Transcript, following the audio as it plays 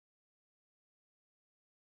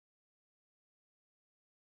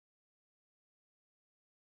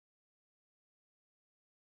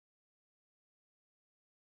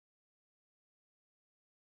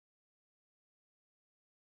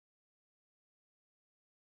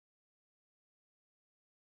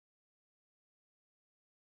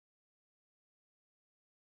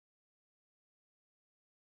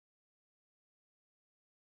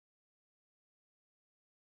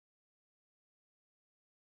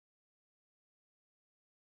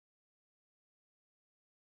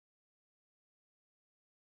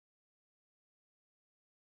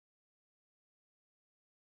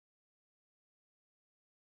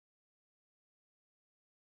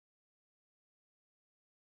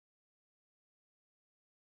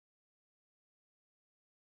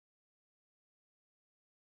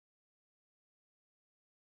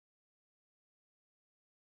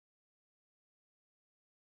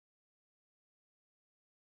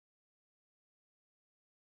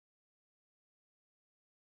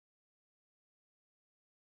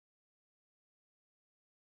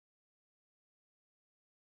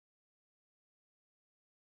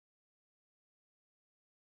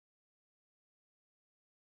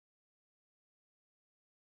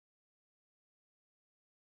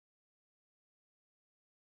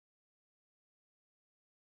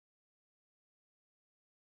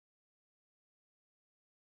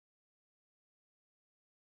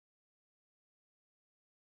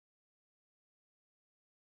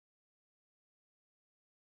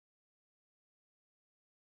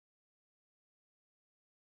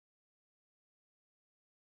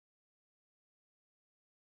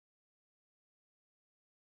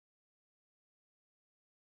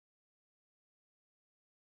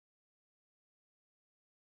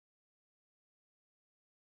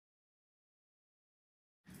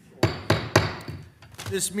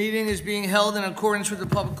This meeting is being held in accordance with the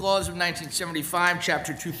public laws of 1975,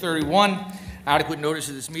 Chapter 231. Adequate notice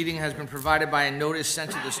of this meeting has been provided by a notice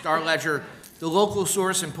sent to the Star Ledger, the local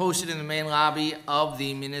source, and posted in the main lobby of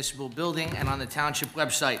the municipal building and on the township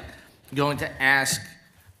website. I'm going to ask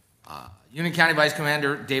Union County Vice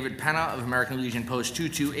Commander David Penna of American Legion Post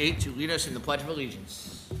 228 to lead us in the Pledge of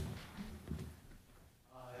Allegiance.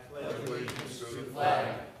 I pledge allegiance to the flag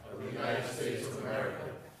of the United States of America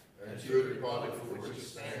and to the republic for which it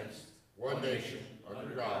stands, one nation,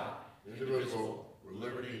 under God, indivisible, with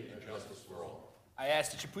liberty and justice for all. I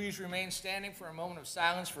ask that you please remain standing for a moment of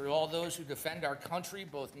silence for all those who defend our country,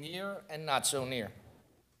 both near and not so near.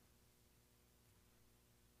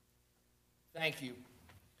 Thank you.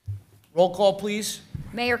 Roll call, please.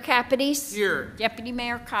 Mayor Capides. Here. Deputy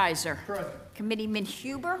Mayor Kaiser. Present. Committeeman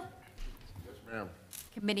Huber. Yes, ma'am.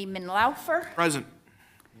 Committeeman Laufer. Present.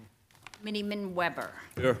 Committeeman Weber.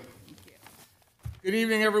 Here. Good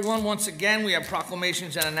evening, everyone. Once again, we have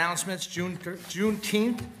proclamations and announcements.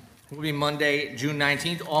 Juneteenth will be Monday, June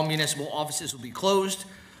 19th. All municipal offices will be closed.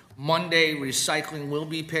 Monday, recycling will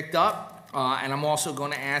be picked up. And I'm also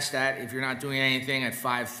going to ask that if you're not doing anything at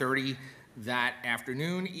 5:30 that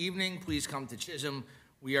afternoon, evening, please come to Chisholm.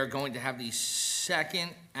 We are going to have the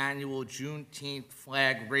second annual Juneteenth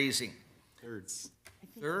flag raising. Third? Is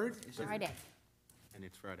it Friday. And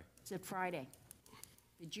it's Friday. It's a Friday.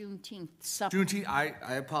 The Juneteenth supper. Juneteenth,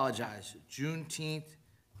 I apologize. Juneteenth,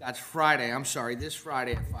 that's Friday. I'm sorry, this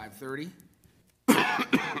Friday at 5:30.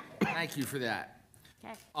 Thank you for that.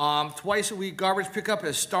 Okay. Twice a week garbage pickup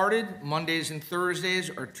has started. Mondays and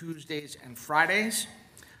Thursdays or Tuesdays and Fridays.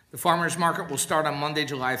 The farmers market will start on Monday,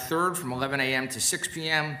 July 3rd from 11 a.m. to 6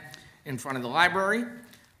 p.m. in front of the library.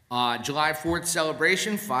 July 4th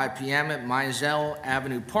celebration, 5 p.m. at Mizell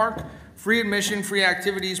Avenue Park. Free admission, free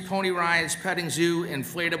activities, pony rides, petting zoo,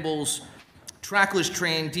 inflatables, trackless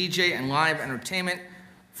train, DJ and live entertainment,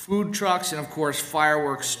 food trucks, and of course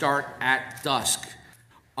fireworks start at dusk.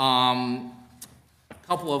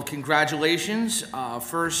 Couple of congratulations.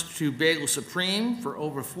 First to Bagel Supreme for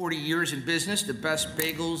over 40 years in business, the best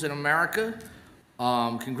bagels in America.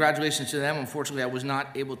 Congratulations to them. Unfortunately, I was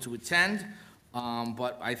not able to attend,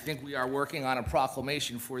 but I think we are working on a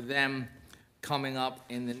proclamation for them coming up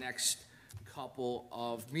in the next couple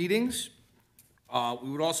of meetings. We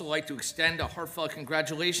would also like to extend a heartfelt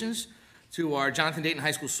congratulations to our Jonathan Dayton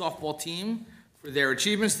High School softball team for their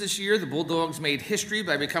achievements this year. The Bulldogs made history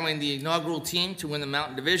by becoming the inaugural team to win the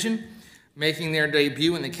Mountain Division, making their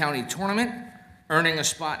debut in the county tournament, earning a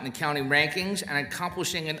spot in the county rankings, and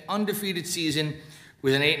accomplishing an undefeated season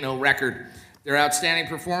with an 8-0 record. Their outstanding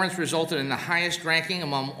performance resulted in the highest ranking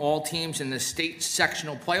among all teams in the state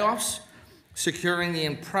sectional playoffs, securing the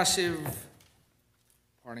impressive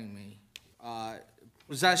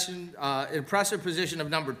position of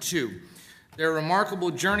number 2. Their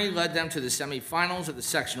remarkable journey led them to the semifinals of the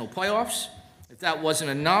sectional playoffs. If that wasn't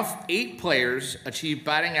enough, 8 players achieved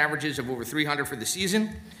batting averages of over 300 for the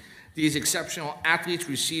season. These exceptional athletes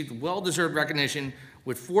received well-deserved recognition,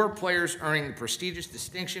 with 4 players earning the prestigious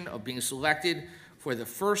distinction of being selected for the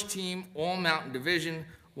first team All-Mountain Division,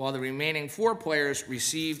 while the remaining 4 players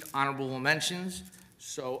received honorable mentions.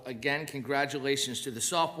 So again, congratulations to the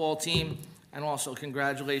softball team, and also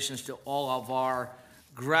congratulations to all of our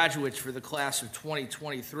graduates for the class of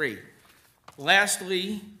 2023.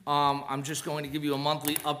 Lastly, I'm just going to give you a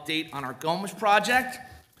monthly update on our Gomez project.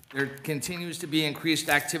 There continues to be increased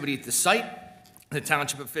activity at the site. The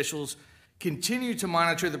township officials continue to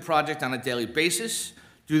monitor the project on a daily basis.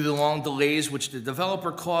 Due to the long delays which the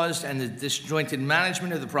developer caused and the disjointed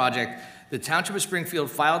management of the project, the Township of Springfield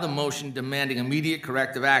filed a motion demanding immediate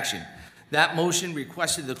corrective action. That motion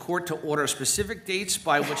requested the court to order specific dates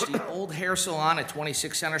by which the old hair salon at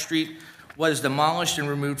 26 Center Street was demolished and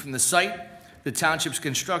removed from the site. The township's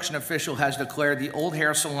construction official has declared the old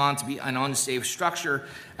hair salon to be an unsafe structure,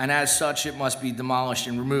 and as such, it must be demolished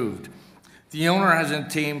and removed. The owner has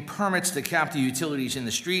obtained permits to cap the utilities in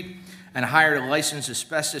the street and hired a licensed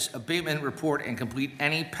asbestos abatement report and complete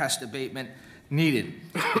any pest abatement needed.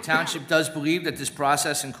 The township does believe that this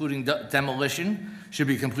process, including demolition, should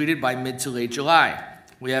be completed by mid to late July.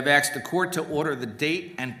 We have asked the court to order the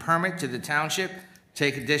date and permit to the township,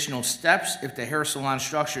 take additional steps if the hair salon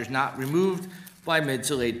structure is not removed by mid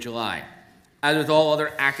to late July. As with all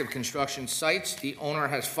other active construction sites, the owner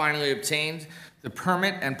has finally obtained the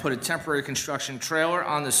permit and put a temporary construction trailer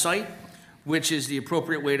on the site, which is the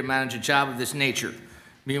appropriate way to manage a job of this nature.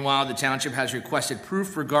 Meanwhile, the township has requested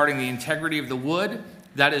proof regarding the integrity of the wood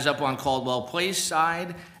that is up on Caldwell Place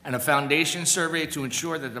side and a foundation survey to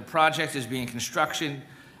ensure that the project is being constructed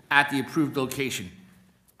at the approved location.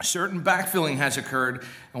 Certain backfilling has occurred,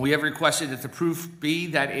 and we have requested that the proof be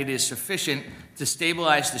that it is sufficient to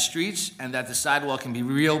stabilize the streets and that the sidewalk can be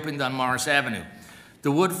reopened on Morris Avenue.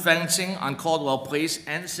 The wood fencing on Caldwell Place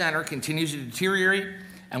and Center continues to deteriorate,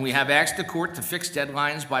 and we have asked the court to fix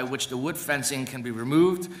deadlines by which the wood fencing can be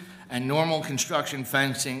removed and normal construction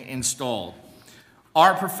fencing installed.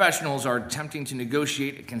 Our professionals are attempting to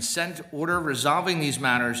negotiate a consent order resolving these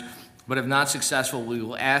matters, but if not successful, we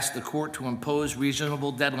will ask the court to impose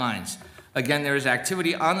reasonable deadlines. Again, there is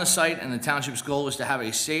activity on the site, and the township's goal is to have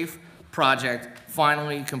a safe project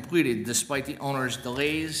finally completed despite the owner's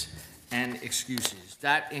delays and excuses.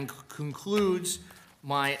 That concludes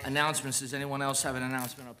my announcements. Does anyone else have an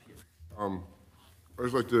announcement up here? I'd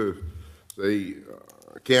just like to say,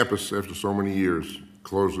 campus, after so many years,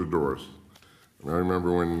 closed their doors. And I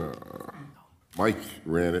remember when Mike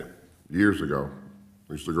ran it years ago.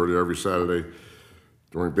 I used to go there every Saturday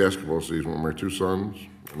during basketball season with my two sons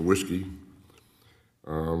and whiskey.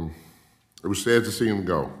 It was sad to see him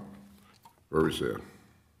go, very sad.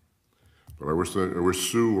 But I wish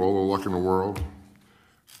Sue all the luck in the world.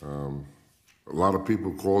 A lot of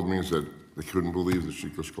people called me and said they couldn't believe that she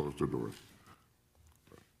just closed her doors.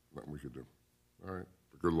 Nothing we could do. All right,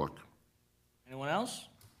 but good luck. Anyone else?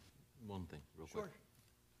 One thing, real quick.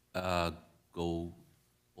 Go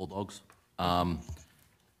Bulldogs.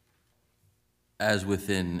 As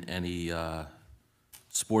within any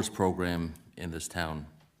sports program in this town,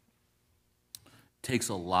 takes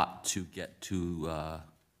a lot to get to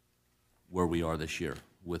where we are this year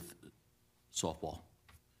with softball.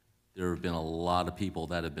 There have been a lot of people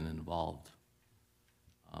that have been involved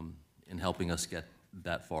in helping us get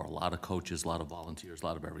that far. A lot of coaches, a lot of volunteers, a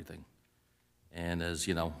lot of everything. And as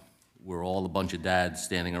you know, we're all a bunch of dads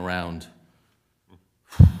standing around.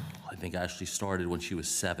 I think Ashley started when she was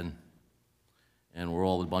 7. And we're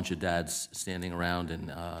all a bunch of dads standing around,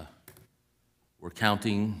 and we're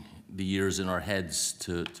counting the years in our heads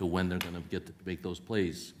to when they're going to get to make those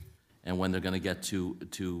plays, and when they're going to get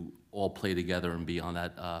to all play together and be on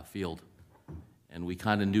that field. And we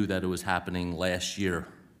kind of knew that it was happening last year,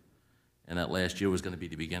 and that last year was going to be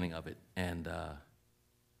the beginning of it. And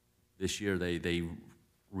this year they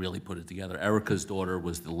really put it together. Erica's daughter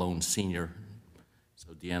was the lone senior,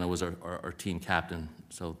 so Deanna was our team captain.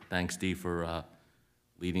 So thanks, Dee, for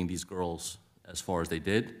leading these girls as far as they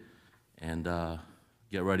did. And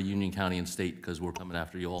get ready, Union County and State, because we're coming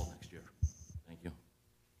after you all next year. Thank you.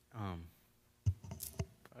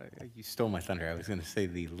 You stole my thunder. I was going to say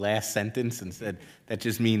the last sentence and said that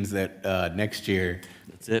just means that next year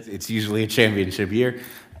That's it. it's usually a championship year.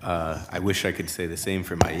 I wish I could say the same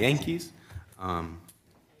for my Yankees.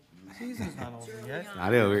 Season's not over yet.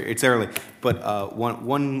 Not over. It's early. But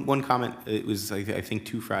one comment. It was I think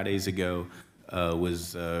 2 Fridays ago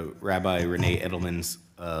was Rabbi Renee Edelman's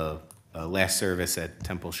last service at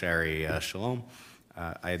Temple Shari Shalom.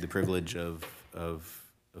 I had the privilege of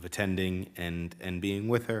attending and being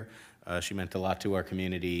with her. She meant a lot to our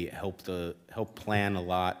community. Helped plan a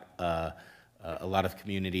lot of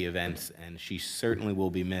community events, and she certainly will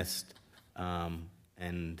be missed.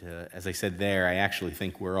 And as I said there, I actually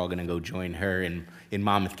think we're all going to go join her in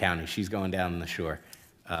Monmouth County. She's going down the shore.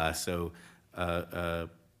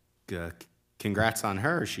 Congrats on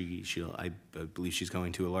her. I believe she's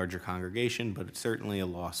going to a larger congregation, but it's certainly a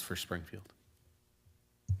loss for Springfield.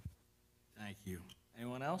 Thank you.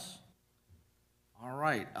 Anyone else? All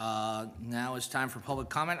right, now it's time for public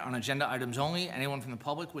comment on agenda items only. Anyone from the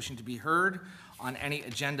public wishing to be heard on any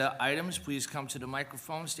agenda items, please come to the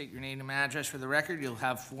microphone, state your name and address for the record. You'll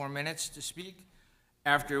have 4 minutes to speak,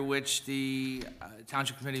 after which the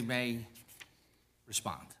Township Committee may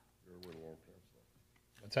respond.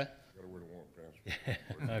 What's that?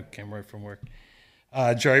 I came right from work.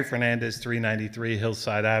 Jerry Fernandez, 393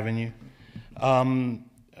 Hillside Avenue.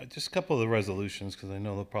 Just a couple of the resolutions, because I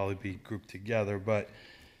know they'll probably be grouped together, but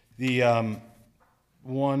the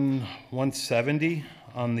 170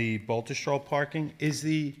 on the Baltusrol parking, is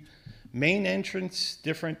the main entrance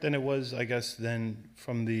different than it was, I guess, than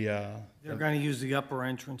from the, They're going to use the upper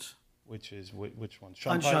entrance which one?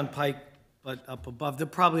 on Pike? Sean Pike, but up above. They'll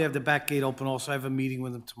probably have the back gate open also. I have a meeting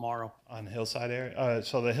with them tomorrow. On the Hillside area?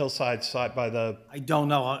 So the Hillside side by the, I don't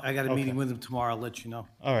know. I got a Okay. meeting with them tomorrow. I'll let you know.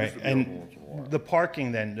 all right, and the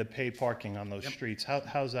parking then, the paid parking on those streets,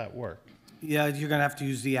 how's that work? Yeah, you're going to have to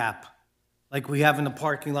use the app. Like we have in the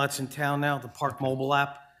parking lots in town now, the Park Mobile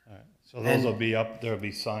app. So those will be up, there'll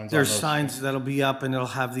be signs on There's those? signs that'll be up and it'll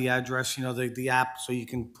have the address, the app, so you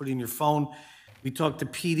can put in your phone. We talked to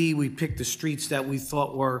PD. We picked the streets that we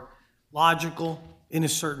thought were logical in a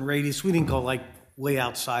certain radius. We didn't go like way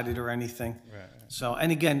outside it or anything. So,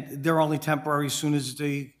 and again, they're only temporary. As soon as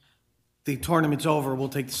the tournament's over, we'll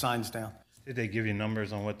take the signs down. Did they give you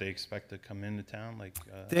numbers on what they expect to come into town? Like,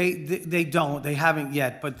 They don't. They haven't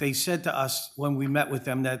yet, but they said to us when we met with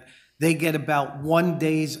them that they get about 1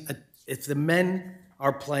 day's, if the men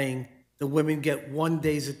are playing, the women get 1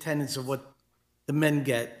 day's attendance of what the men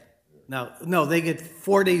get. Now, no, they get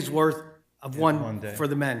 4 days worth of one one day. for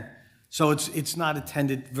the men. So it's not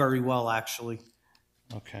attended very well, actually.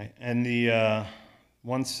 okay. And the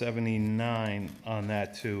 179 on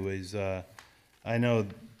that too is, I know,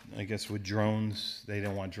 I guess with drones, they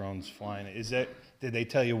don't want drones flying. Is that, did they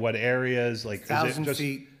tell you what areas? Like, is it 1,000 just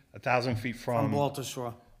feet 1,000 feet from Walter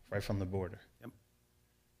Shore. right from the border? Yep.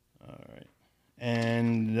 All right.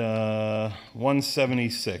 And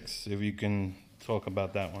 176, if you can talk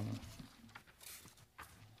about that one.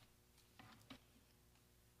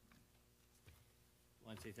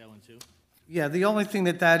 Want to take that one too? Yeah, the only thing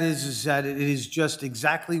that is that it is just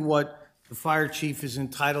exactly what the fire chief is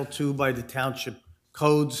entitled to by the township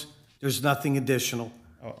codes. There's nothing additional.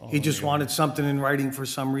 He just wanted something in writing for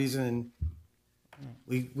some reason, and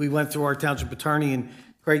we went through our township attorney, and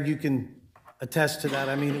Craig, you can attest to that.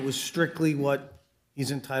 I mean, it was strictly what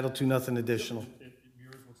he's entitled to, nothing additional. It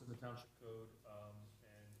mirrors what's in the township code,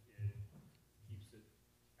 and it keeps it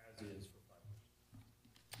as is for 5 years.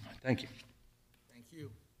 Thank you. Thank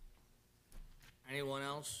you. Anyone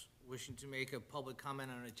else wishing to make a public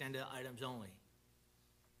comment on agenda items only?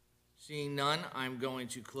 Seeing none, I'm going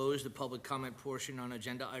to close the public comment portion on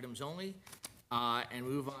agenda items only, and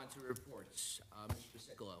move on to reports. Mr.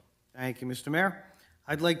 Sicolo. Thank you, Mr. Mayor.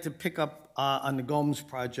 I'd like to pick up on the Gomes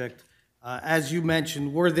project. As you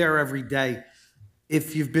mentioned, we're there every day.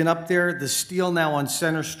 If you've been up there, the steel now on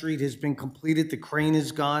Center Street has been completed. The crane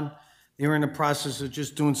is gone. They're in the process of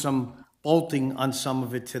just doing some bolting on some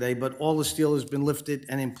of it today, but all the steel has been lifted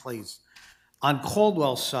and in place. On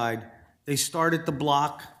Caldwell's side, they started the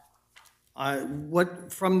block.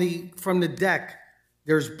 From the deck,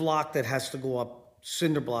 there's block that has to go up,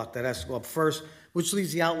 cinder block that has to go up first, which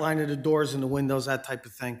leaves the outline of the doors and the windows, that type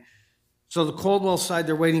of thing. So the Caldwell side,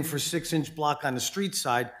 they're waiting for 6-inch block on the street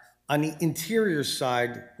side. On the interior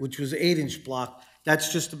side, which was 8-inch block,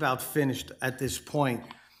 that's just about finished at this point.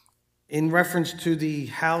 In reference to the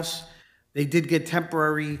house, they did get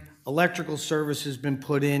temporary electrical service has been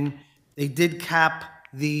put in. They did cap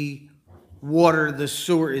the water, the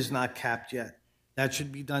sewer is not capped yet. That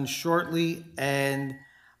should be done shortly, and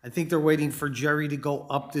I think they're waiting for Jerry to go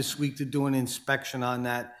up this week to do an inspection on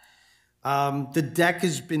that. The deck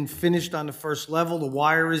has been finished on the first level, the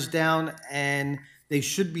wire is down, and they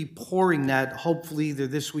should be pouring that hopefully either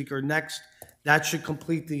this week or next. That should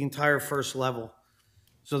complete the entire first level.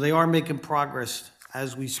 So they are making progress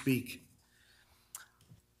as we speak.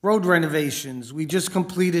 Road renovations. We just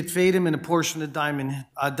completed Fadum and a portion of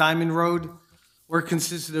Diamond Road. Work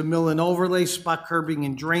consisted of mill and overlay, spot curbing,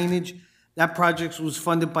 and drainage. That project was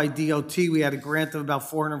funded by DOT. We had a grant of about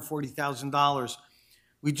 $440,000.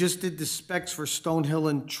 We just did the specs for Stonehill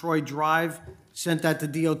and Troy Drive, sent that to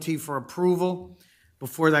DOT for approval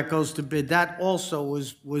before that goes to bid. That also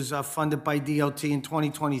was funded by DOT in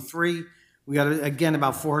 2023. We got, again,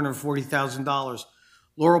 about $440,000.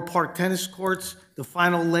 Laurel Park Tennis Courts, the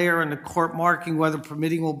final layer and the court marking, weather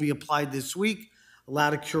permitting, will be applied this week, allowed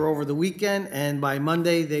to cure over the weekend, and by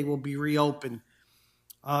Monday, they will be reopened.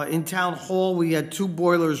 In Town Hall, we had 2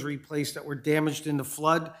 boilers replaced that were damaged in the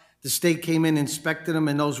flood. The state came in, inspected them,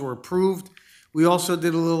 and those were approved. We also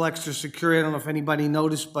did a little extra security. I don't know if anybody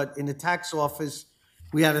noticed, but in the tax office,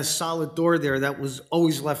 we had a solid door there that was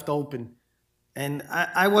always left open. And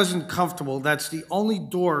I wasn't comfortable. That's the only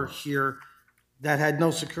door here that had no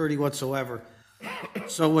security whatsoever.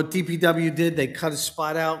 So what DPW did, they cut a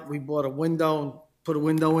spot out. We bought a window, put a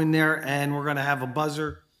window in there, and we're gonna have a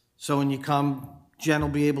buzzer. So when you come, Jen will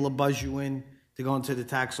be able to buzz you in to go into the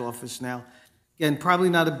tax office now. Again, probably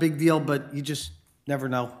not a big deal, but you just never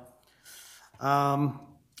know.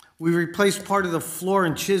 We replaced part of the floor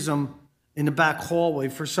in Chisholm in the back hallway.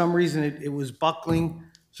 For some reason, it was buckling,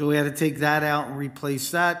 so we had to take that out and replace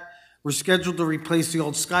that. We're scheduled to replace the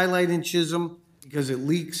old skylight in Chisholm because it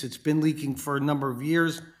leaks. It's been leaking for a number of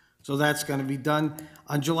years, so that's going to be done.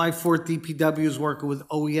 On July 4th, DPW is working with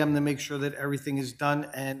OEM to make sure that everything is done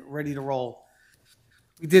and ready to roll.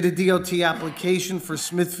 We did a DOT application for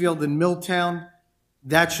Smithfield and Milltown.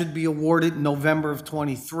 That should be awarded in November of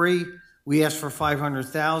 '23. We asked for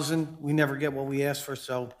 $500,000. We never get what we asked for,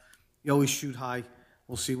 so you always shoot high.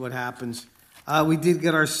 We'll see what happens. We did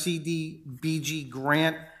get our CDBG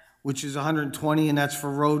grant, which is $120, and that's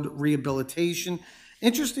for road rehabilitation.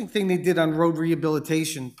 Interesting thing they did on road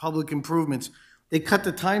rehabilitation, public improvements. they cut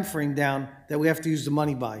the time frame down that we have to use the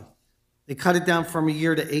money by. They cut it down from a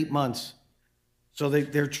year to 8 months. So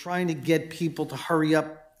they're trying to get people to hurry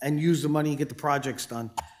up and use the money and get the projects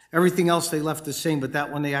done. Everything else they left the same, but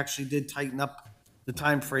that one they actually did tighten up the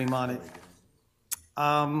time frame on it.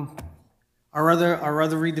 Our other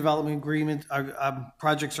redevelopment agreement,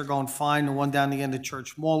 projects are going fine. The one down the end of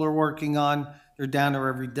Church Mall are working on. They're down there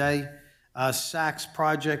every day. Saks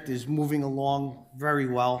project is moving along very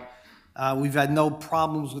well. We've had no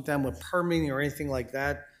problems with them with permitting or anything like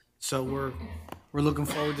that. So we're looking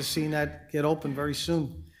forward to seeing that get open very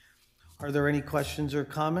soon. Are there any questions or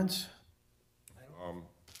comments?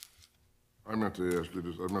 I meant to ask you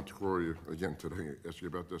this, I meant to call you again today, ask you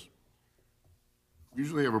about this. We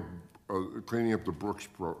usually have a cleaning up the brooks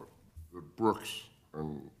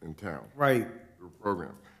in town. Right.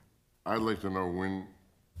 Program. I'd like to know when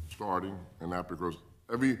starting and that, because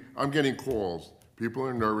I'm getting calls, people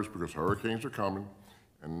are nervous because hurricanes are coming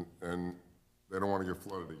and they don't want to get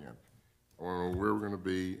flooded again. I want to know where we're going to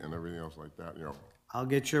be and everything else like that, you know. I'll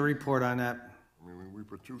get you a report on that. I mean, we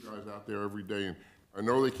put 2 guys out there every day, and I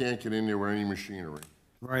know they can't get in there with any machinery,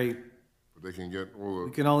 Right. but they can get all We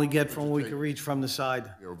the, can only get from what we can reach from the side.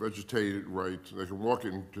 you know, vegetated right, so they can walk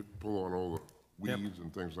in and pull on all the weeds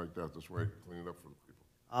and things like that, this way, clean it up for the people.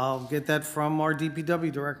 I'll get that from our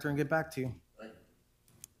DPW director and get back to you.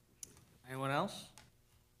 Anyone else?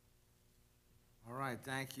 All right,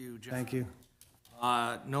 thank you, John. Thank you.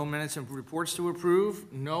 No minutes and reports to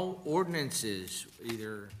approve, no ordinances,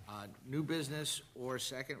 either new business or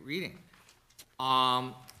second reading.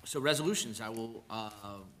 So resolutions, I will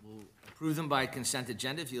approve them by consent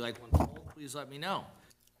agenda. If you like one poll, please let me know.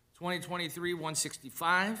 2023,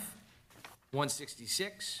 165,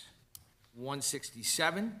 166,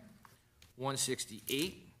 167,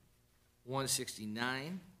 168,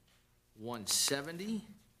 169, 170,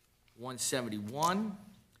 171,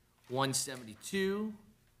 172,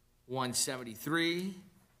 173,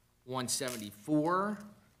 174,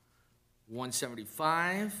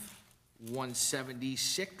 175,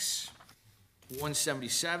 176,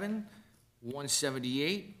 177,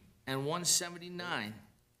 178, and 179.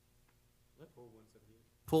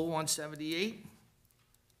 Pull 178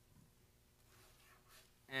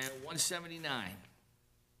 and 179.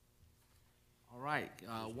 All right,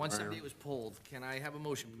 178 was pulled. Can I have a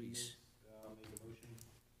motion, please? Make a motion to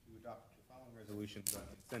adopt the following resolutions on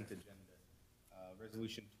consent agenda.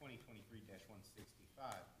 Resolution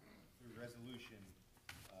 2023-165 through Resolution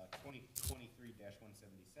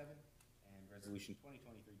 2023-177 and Resolution 2023-179.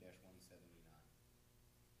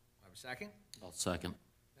 Have a second? I'll second.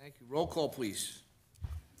 Thank you. Roll call, please.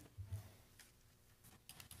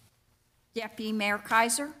 Deputy Mayor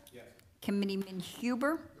Kaiser? Yes. Committeeman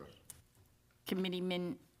Huber? Yes.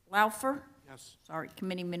 Committeeman Laufer? Yes. Sorry,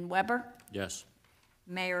 Committeeman Weber? Yes.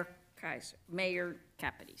 Mayor Kaiser, Mayor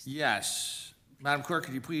Capides? Yes. Madam Clerk,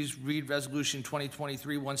 could you please read Resolution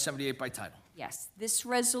 2023-178 by title? Yes, this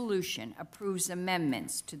resolution approves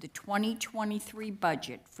amendments to the 2023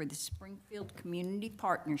 budget for the Springfield Community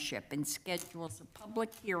Partnership and schedules a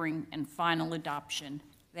public hearing and final adoption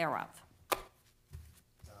thereof. I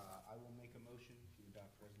will make a motion to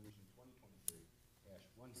adopt Resolution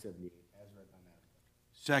 2023-178 as read by Madam Clerk.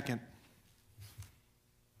 Second.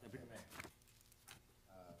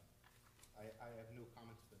 I have no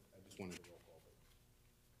comments, but I just wanted to roll call.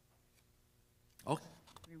 Okay.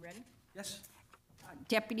 Are you ready? Yes.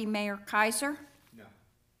 Deputy Mayor Kaiser? No.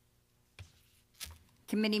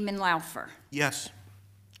 Committeeman Laufer? Yes.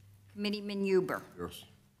 Committeeman Huber? Yes.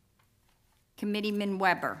 Committeeman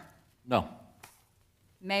Weber? No.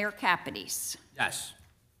 Mayor Capides? Yes.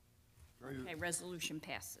 Okay, resolution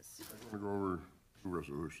passes. I'm going to go over 2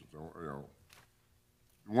 resolutions, you know.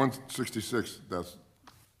 166, that's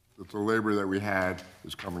the labor that we had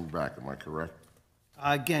is coming back, am I correct?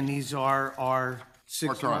 Again, these are our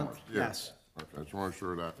 6 Part-timers, month. yeah. Yes. Okay, I just want to make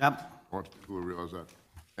sure of that. Yep. I want people to realize that.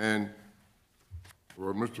 And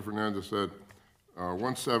what Mr. Fernandez said,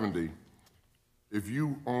 170, if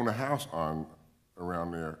you own a house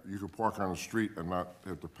around there, you can park on the street and not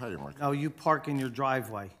have to pay, am I correct? No, you park in your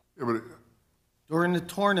driveway. Yeah, but During the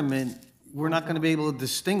tournament, we're not going to be able to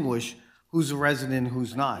distinguish who's a resident and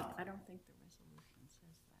who's not. I don't think the resolution says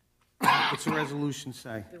that. What's the resolution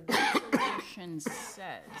say? The resolution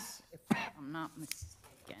says, if I'm not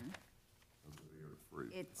mistaken,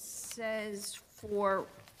 it says for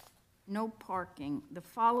no parking, the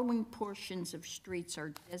following portions of streets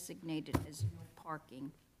are designated as no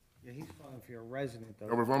parking. Yeah, he's calling if you're a resident, no,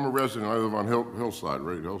 though. but if I'm a resident, I live on Hillside,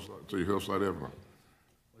 right? Hillside Avenue.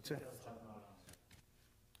 What's that?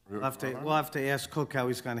 We'll have to ask Cook how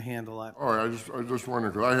he's going to handle that. All right, I just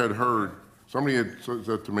wondered, because I had heard Somebody had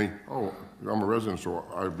said to me, oh, I'm a resident, so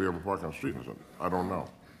I'd be able to park on the street. I said, I don't know.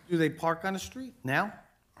 Do they park on the street now?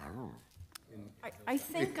 I don't know. I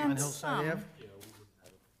think On on Hillside some, Ave?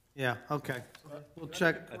 Yeah, okay. We'll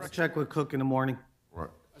check with Cook in the morning. Right.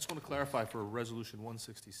 I just want to clarify for Resolution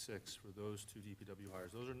 166 for those two DPW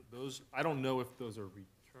hires. Those, I don't know if those are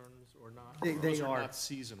returns or not. They Those are. not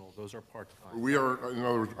seasonal, those are part-time. We are, in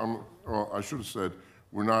other words, well, I should have said,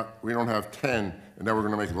 we don't have 10, and then we're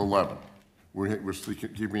gonna make it 11. We're still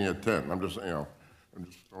keeping it at 10. I'm just throwing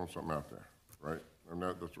something out there, right? And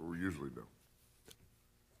that's what we usually do.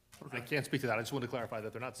 I can't speak to that. I just wanted to clarify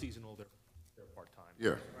that they're not seasonal, they're part-time.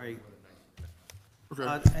 Yeah. Right.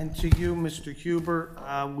 Okay. And to you, Mr. Huber,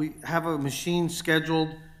 we have a machine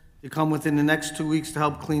scheduled to come within the next 2 weeks to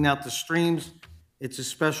help clean out the streams. It's a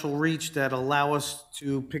special reach that allow us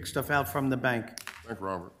to pick stuff out from the bank. Thank you,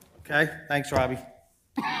 Robert. Okay? Thanks, Robbie.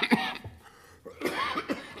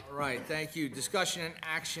 All right, thank you. Discussion and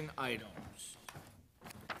action items.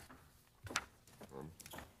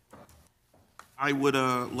 I would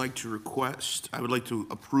like to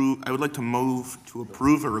move to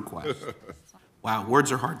approve a request. Wow,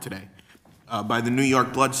 words are hard today. By the New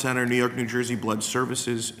York Blood Center, New York, New Jersey Blood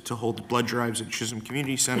Services to hold blood drives at Chisholm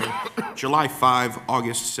Community Center, July 5,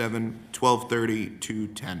 August 7, 12:30 to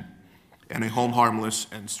 10. And a home harmless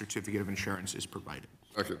and certificate of insurance is provided.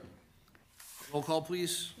 Second. Roll call,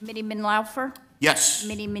 please. Committeeman Laufer, Yes.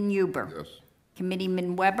 Committeeman Huber, Yes.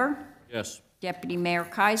 Committeeman Weber, Yes. Deputy Mayor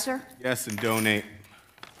Kaiser, Yes, and donate.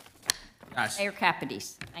 Yes. Mayor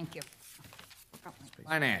Capides. Thank you.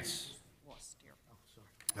 Finance.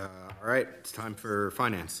 All right, it's time for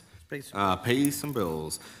finance. Pay some- Pay some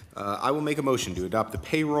bills. I will make a motion to adopt the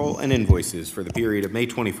payroll and invoices for the period of May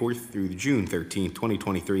 24th through June 13th,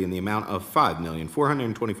 2023, in the amount of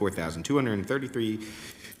 $5,424,233.97.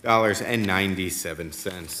 I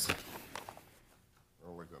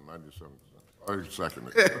don't like that 97 cents. I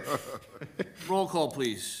second it. Roll call,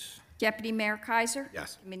 please. Deputy Mayor Kaiser.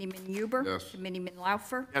 Yes. Committeeman Huber. Yes. Committeeman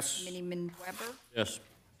Laufer. Yes. Committeeman Weber, Yes.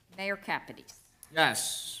 Mayor Capides.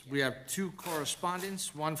 Yes, we have two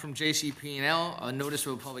correspondents, one from JCP&L, a notice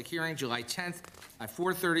of a public hearing, July 10th at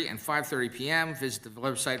 4:30 and 5:30 PM. Visit the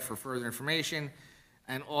website for further information.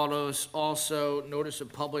 And also notice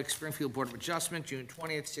of public Springfield Board of Adjustment, June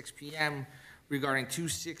 20th, 6 PM, regarding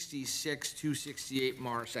 266, 268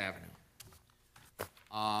 Morris Avenue.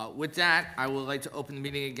 With that, I would like to open the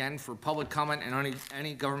meeting again for public comment on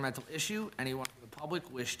any governmental issue. Anyone from the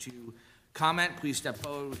public wish to comment, please step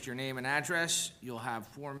forward with your name and address. You'll have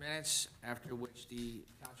 4 minutes, after which the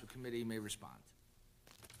Township Committee may respond.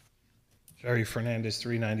 Jerry Fernandez,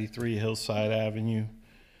 393 Hillside Avenue.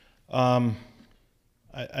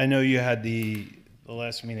 I know you had the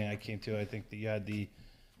last meeting I came to, I think that you had the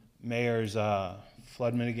mayor's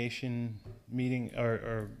flood mitigation meeting,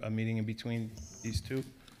 or a meeting in between these two.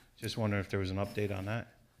 Just wondering if there was an update on that?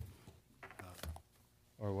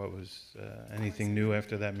 Or what was, anything new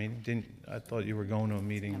after that meeting? I thought you were going to a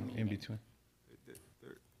meeting in between.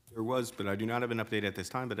 There was, but I do not have an update at this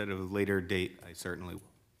time, but at a later date, I certainly will.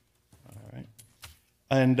 All right.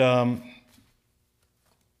 And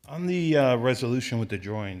on the resolution with the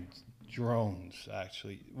drones,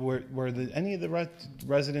 actually, were any of the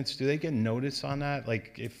residents, do they get notice on that?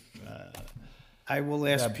 Like if, I will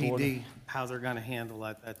ask That border- PD how they're gonna handle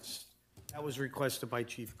that. That was requested by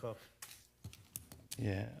Chief Cook.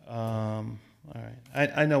 yeah, all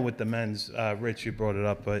right. I know with the men's, Rich, you brought it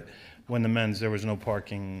up, but when the men's, there was no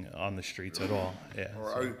parking on the streets at all, yeah.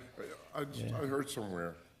 Or so- I heard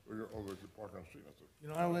somewhere, they could park on the street. I said, You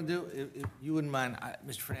know what I'm gonna do? If you wouldn't mind,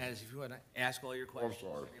 Mr. Fernandez, if you wanna ask all your questions,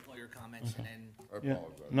 sorry. make all your comments, and then I Yeah,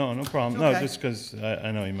 apologize. no problem. No, Okay. just because I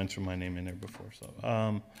know you mentioned my name in there before, so,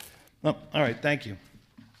 no, all right, thank you.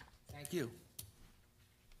 thank you.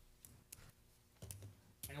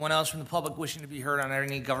 Anyone else from the public wishing to be heard on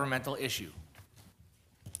any governmental issue?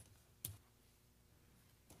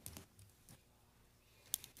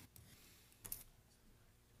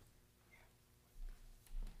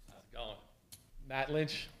 Going. Matt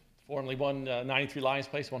Lynch, formerly 193 Lions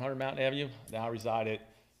Place, 100 Mountain Avenue. Now reside at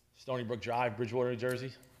Stony Brook Drive, Bridgewater, New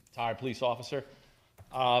Jersey. Retired police officer.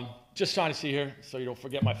 Just trying to see here so you don't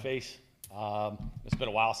forget my face. It's been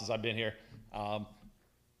a while since I've been here.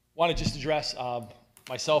 Want to just address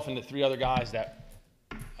myself and the 3 other guys that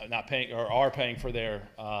are not paying or are paying for their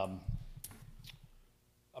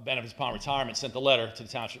benefits upon retirement. Sent the letter to the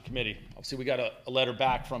Township Committee. Obviously, we got a letter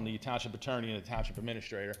back from the Township Attorney and the Township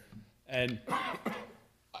Administrator. And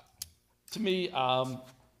to me,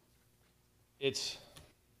 it's,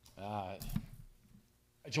 I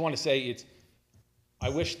just want to say I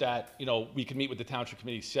wish that, we could meet with the township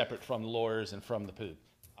committee separate from the lawyers and from the PID.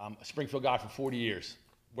 I'm a Springfield guy for 40 years,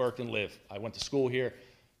 worked and lived. I went to school here.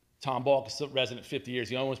 Tom Balk is a resident 50 years.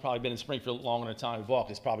 The only one's probably been in Springfield longer than Tommy Balk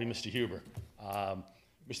is probably Mr. Huber.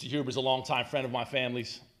 Mr. Huber's a longtime friend of my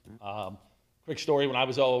family's. Quick story, when I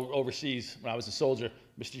was overseas, when I was a soldier,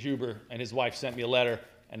 Mr. Huber and his wife sent me a letter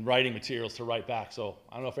and writing materials to write back. So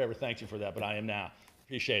I don't know if I ever thanked you for that, but I am now.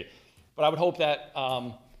 Appreciate it. But I would hope that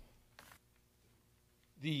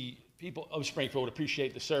the people of Springfield would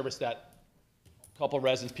appreciate the service that a couple of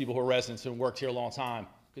residents, people who are residents and worked here a long time,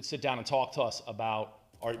 could sit down and talk to us about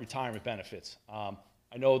our retirement benefits. I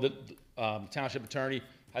know that the township attorney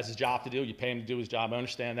has his job to do. You pay him to do his job. I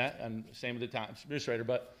understand that, and same with the town administrator.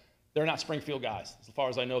 But they're not Springfield guys. As far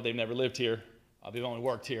as I know, they've never lived here. They've only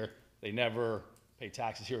worked here. They never paid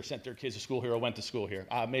taxes here, or sent their kids to school here, or went to school here.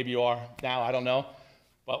 Maybe you are now. I don't know,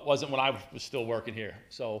 but wasn't when I was still working here.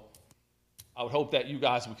 So I would hope that you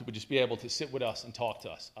guys would just be able to sit with us and talk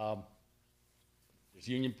to us. There's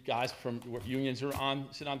union guys from unions who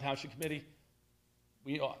sit on township committee.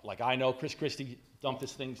 I know Chris Christie dumped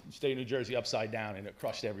this thing in the state of New Jersey upside down, and it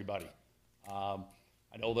crushed everybody. I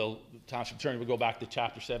know the township attorney will go back to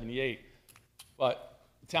Chapter 78, but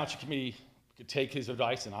the township committee could take his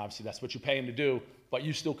advice, and obviously that's what you pay him to do, but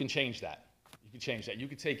you still can change that. You can change that. You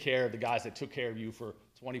can take care of the guys that took care of you for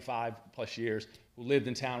 25 plus years, who lived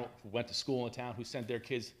in town, who went to school in town, who sent their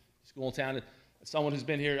kids to school in town. Someone who's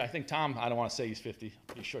been here, I think Tom, I don't want to say he's 50, I'm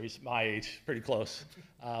pretty sure he's my age, pretty close.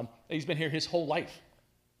 He's been here his whole life.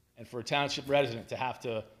 And for a township resident to have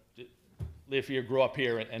to live here, grow up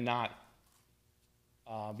here, and not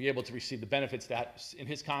be able to receive the benefits that in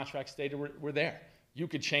his contract stated were there. You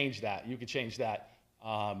could change that. You could change that.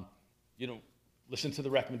 Listen to the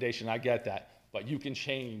recommendation. I get that. But you can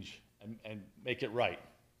change and make it right.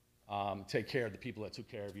 Take care of the people that took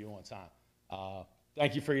care of you on time.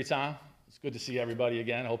 Thank you for your time. It's good to see everybody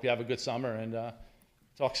again. I hope you have a good summer, and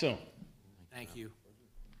talk soon. Thank you.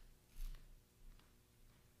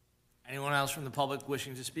 Anyone else from the public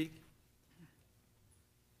wishing to speak?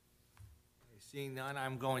 Seeing none,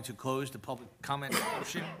 I'm going to close the public comment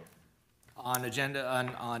portion on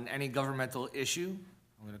any governmental issue.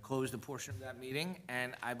 I'm going to close the portion of that meeting,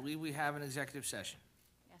 and I believe we have an executive session.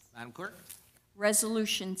 Yes. Madam Clerk?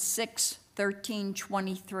 Resolution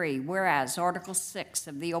 6/1323, whereas Article 6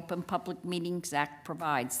 of the Open Public Meetings Act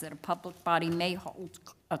provides that a public body may hold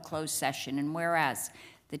a closed session, and whereas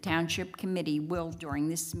the Township Committee will, during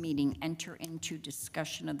this meeting, enter into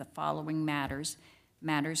discussion of the following matters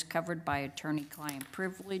covered by attorney-client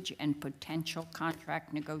privilege and potential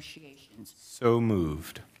contract negotiations. So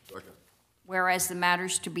moved. Second. Whereas the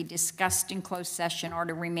matters to be discussed in closed session are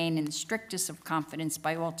to remain in the strictest of confidence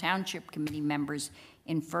by all Township Committee members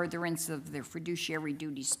in furtherance of their fiduciary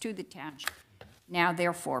duties to the Township. Now,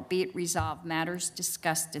 therefore, be it resolved, matters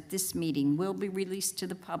discussed at this meeting will be released to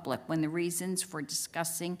the public when the reasons for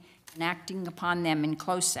discussing and acting upon them in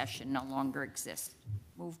closed session no longer exist.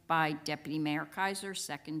 Moved by Deputy Mayor Kaiser,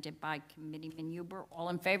 seconded by Committeeman Huber. All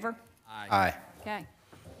in favor? Aye. Okay. All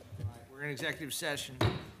right, we're in executive session.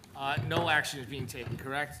 No action is being taken,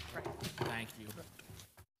 correct? Correct. Thank you.